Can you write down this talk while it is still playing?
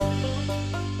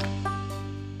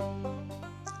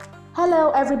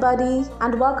everybody,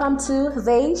 and welcome to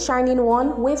The Shining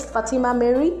One with Fatima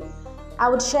Mary. I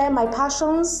would share my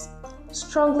passions,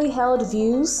 strongly held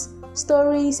views,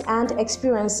 stories, and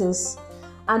experiences,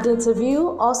 and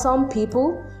interview awesome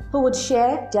people who would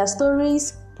share their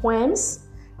stories, poems,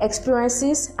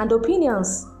 experiences, and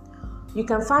opinions. You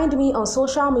can find me on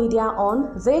social media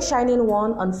on The Shining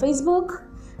One on Facebook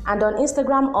and on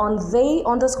Instagram on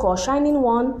The_Shining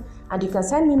One, and you can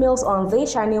send me mails on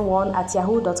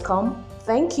theshining1@yahoo.com.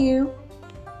 Thank you.